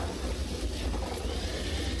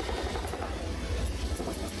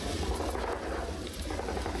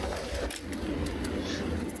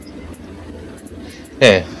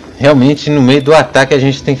 É, realmente no meio do ataque a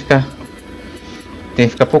gente tem que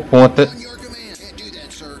ficar por conta. On your command. Can't do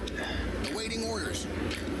that, sir. Awaiting orders.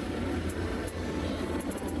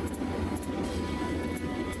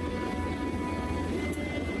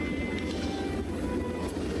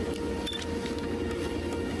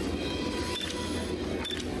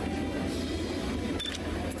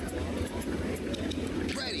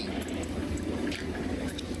 Ready.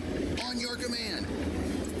 On your command.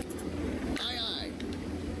 Aye, aye.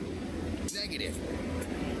 Negative.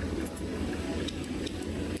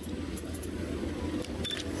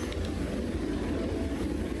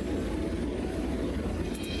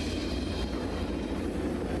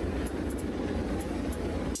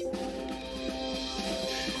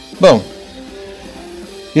 Bom,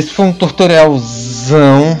 esse foi um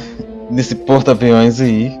tutorialzão desse porta-aviões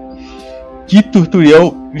aí. Que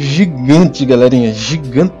tutorial gigante, galerinha,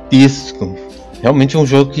 gigantesco. Realmente é um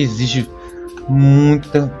jogo que exige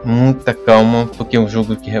muita calma, porque é um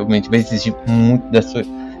jogo que realmente vai exigir muito da sua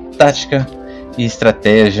tática e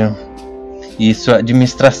estratégia e sua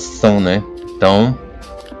administração, né? Então,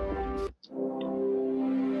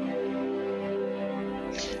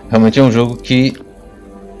 realmente é um jogo que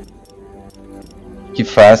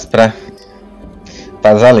faz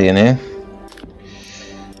valer, né?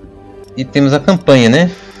 E temos a campanha,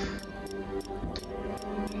 né?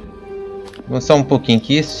 Vou só um pouquinho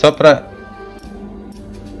aqui, só para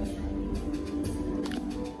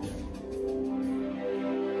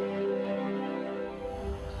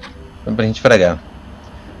a gente fragar.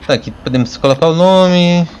 Tá, aqui podemos colocar o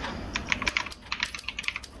nome.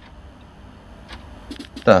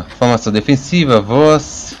 Tá, formação defensiva,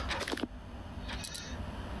 voz.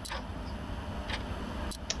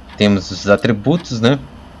 Temos os atributos, né?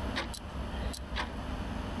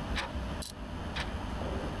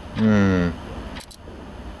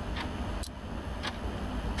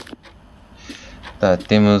 Tá,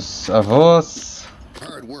 temos a voz.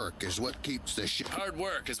 Hard work is what keeps the ship. Hard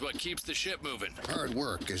work is what keeps the ship moving. Hard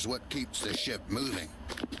work is what keeps the ship moving.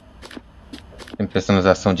 Tem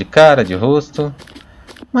personalização de cara, de rosto.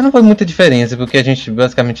 Mas não foi muita diferença, porque a gente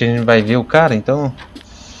basicamente vai ver o cara, então.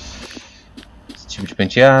 Esse tipo de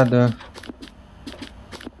penteado.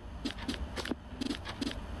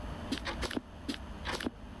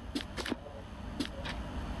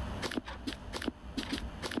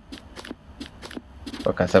 Vou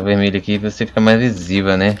colocar essa vermelha aqui pra você ficar mais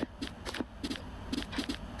visível, né?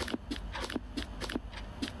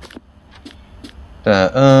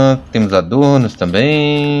 Tá, temos adornos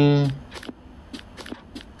também.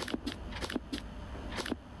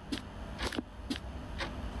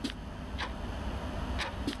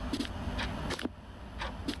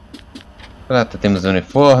 Prata, temos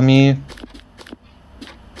uniforme.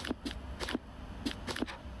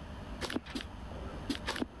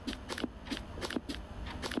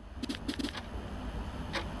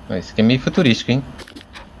 Esse aqui é meio futurístico, hein?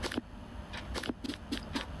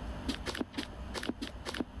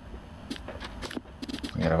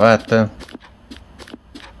 Gravata.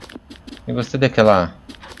 Eu gostei daquela...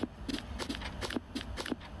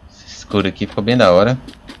 Esse escuro aqui ficou bem da hora.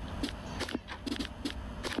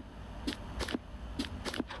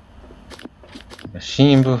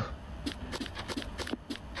 Cachimbo.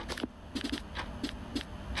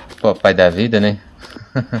 Pô, pai da vida, né?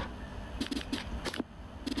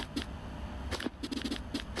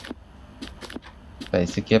 Tá,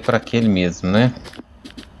 esse aqui é para aquele mesmo, né?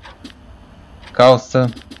 Calça.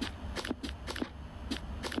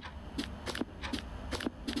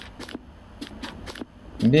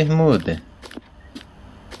 Bermuda.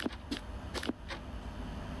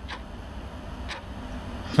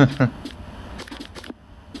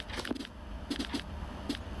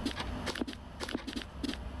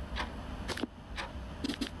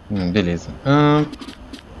 Beleza.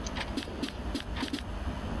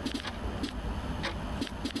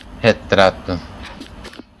 Retrato.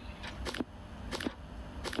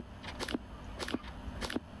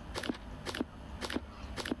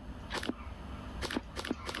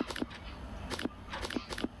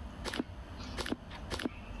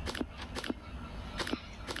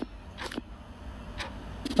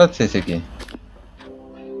 Pode ser esse aqui.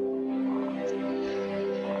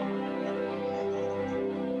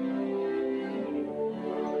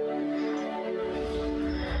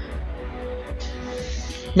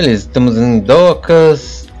 Beleza, estamos em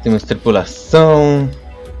docas, temos tripulação,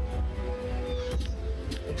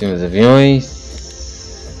 temos aviões,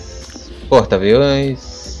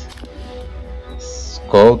 porta-aviões,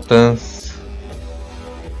 escoltas.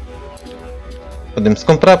 Podemos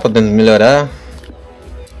comprar, podemos melhorar.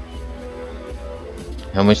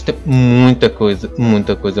 Realmente tem muita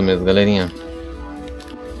coisa mesmo, galerinha.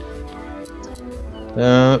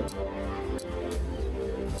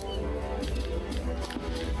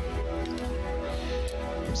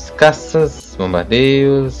 Caças,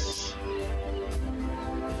 bombardeios.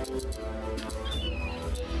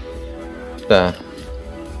 Tá.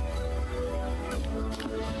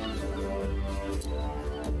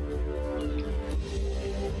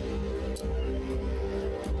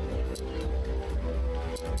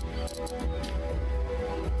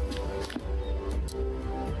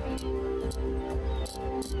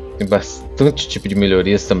 Tem bastante tipo de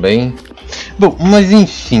melhorias também. Bom, mas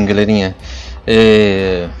enfim, galerinha.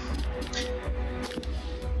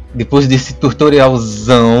 Depois desse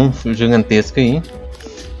tutorialzão gigantesco aí,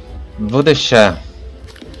 vou deixar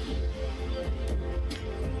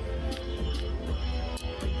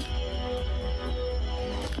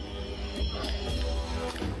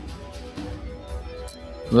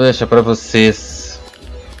para vocês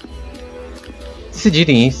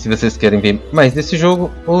decidirem se vocês querem ver mais desse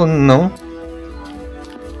jogo ou não.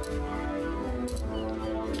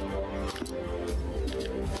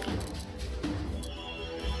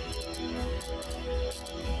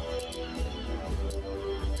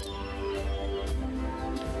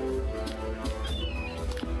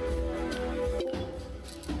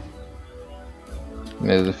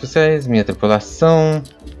 Meus oficiais, minha tripulação.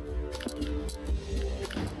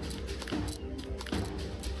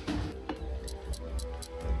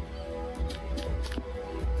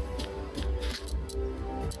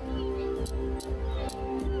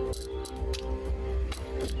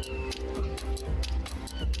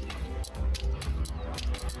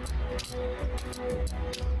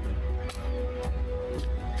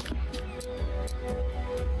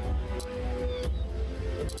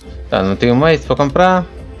 Tá, não tenho mais para comprar.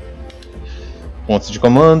 pontos de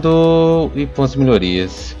comando e pontos de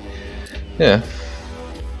melhorias. É.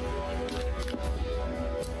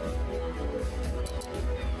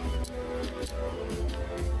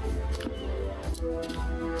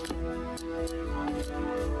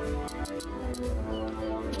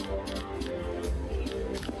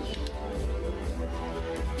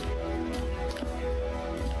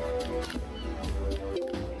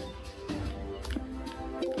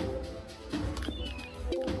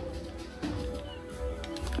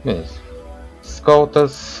 Beleza.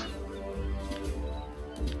 Escoltas.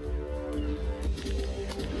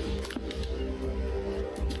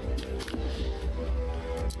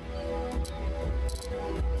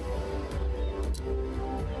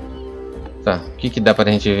 Tá, o que dá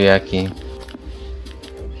pra gente ver aqui?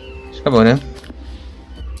 Acho que acabou, né?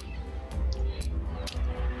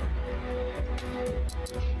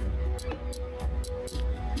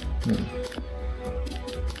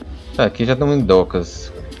 Tá, aqui já estamos em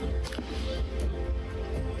docas.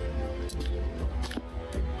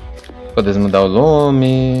 Podemos mudar o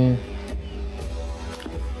nome.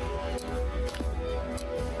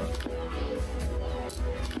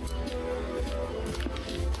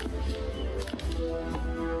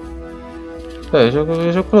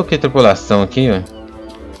 Eu já coloquei tripulação aqui, ó.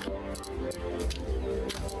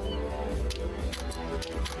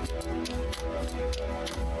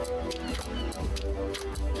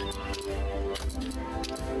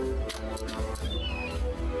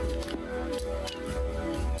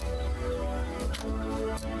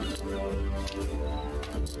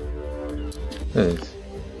 Beleza.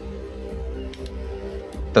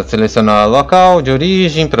 Tá, selecionar o local de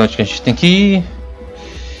origem, para onde que a gente tem que ir.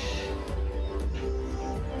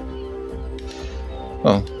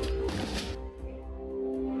 Bom.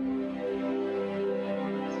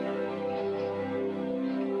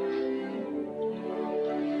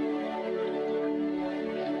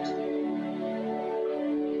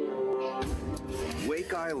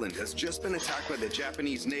 Wake Island has just been attacked by the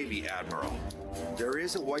Japanese Navy, Admiral. There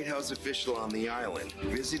is a White House official on the island,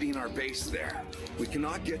 visiting our base there. We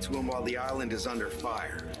cannot get to him while the island is under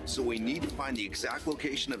fire, so we need to find the exact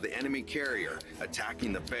location of the enemy carrier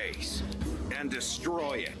attacking the base and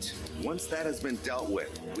destroy it. Once that has been dealt with,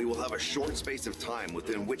 we will have a short space of time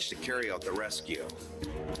within which to carry out the rescue.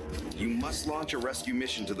 You must launch a rescue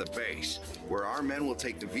mission to the base, where our men will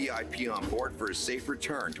take the VIP on board for a safe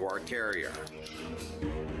return to our carrier.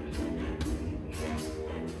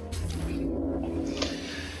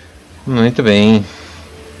 Muito bem.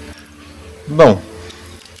 Bom.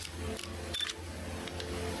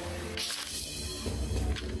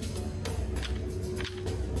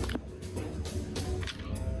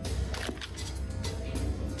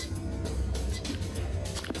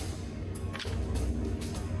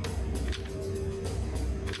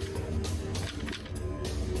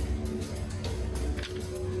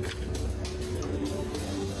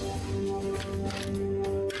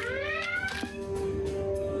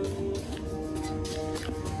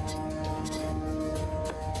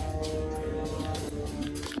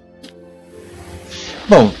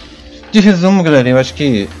 Bom, de resumo, galera, eu acho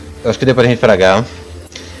que deu pra gente fragar.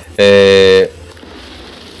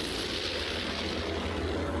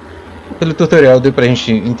 Pelo tutorial deu pra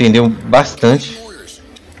gente entender bastante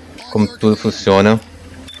como tudo funciona.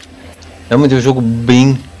 É um jogo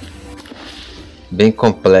bem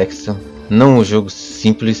complexo, não um jogo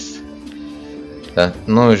simples, tá?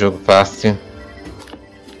 Não é um jogo fácil.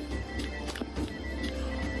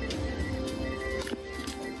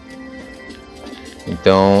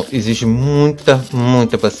 Então exige muita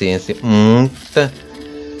paciência, muita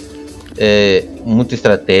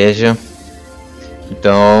estratégia.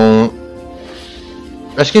 Então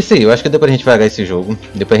acho que é isso aí. Eu acho que dá pra gente pagar esse jogo,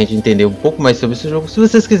 dá pra gente entender um pouco mais sobre esse jogo. Se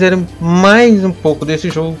vocês quiserem mais um pouco desse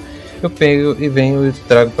jogo, eu pego e venho e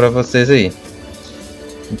trago pra vocês aí.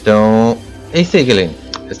 Então é isso aí, galera.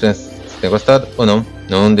 Espero que vocês tenham gostado ou não.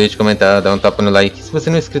 Não deixe de comentar, dá um tapa no like. Se você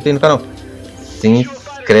não é inscrito aí no canal, se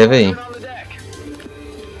inscreve aí.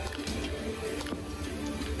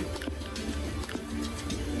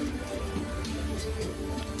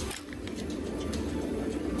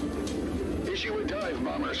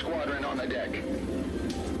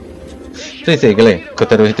 Então é isso aí, galera.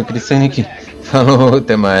 Contador de Cristiano aqui. Falou,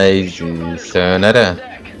 até mais e sayonara.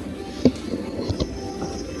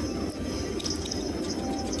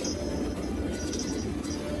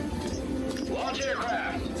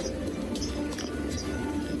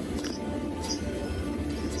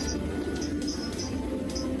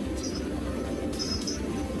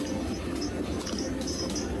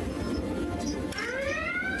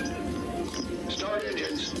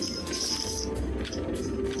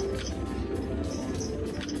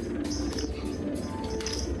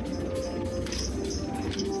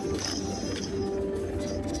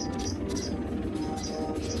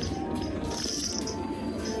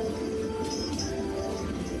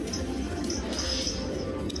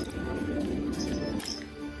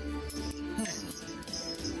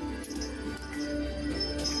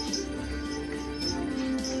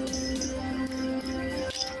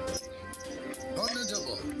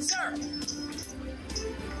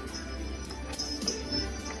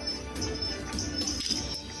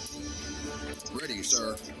 Ready,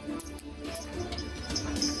 sir.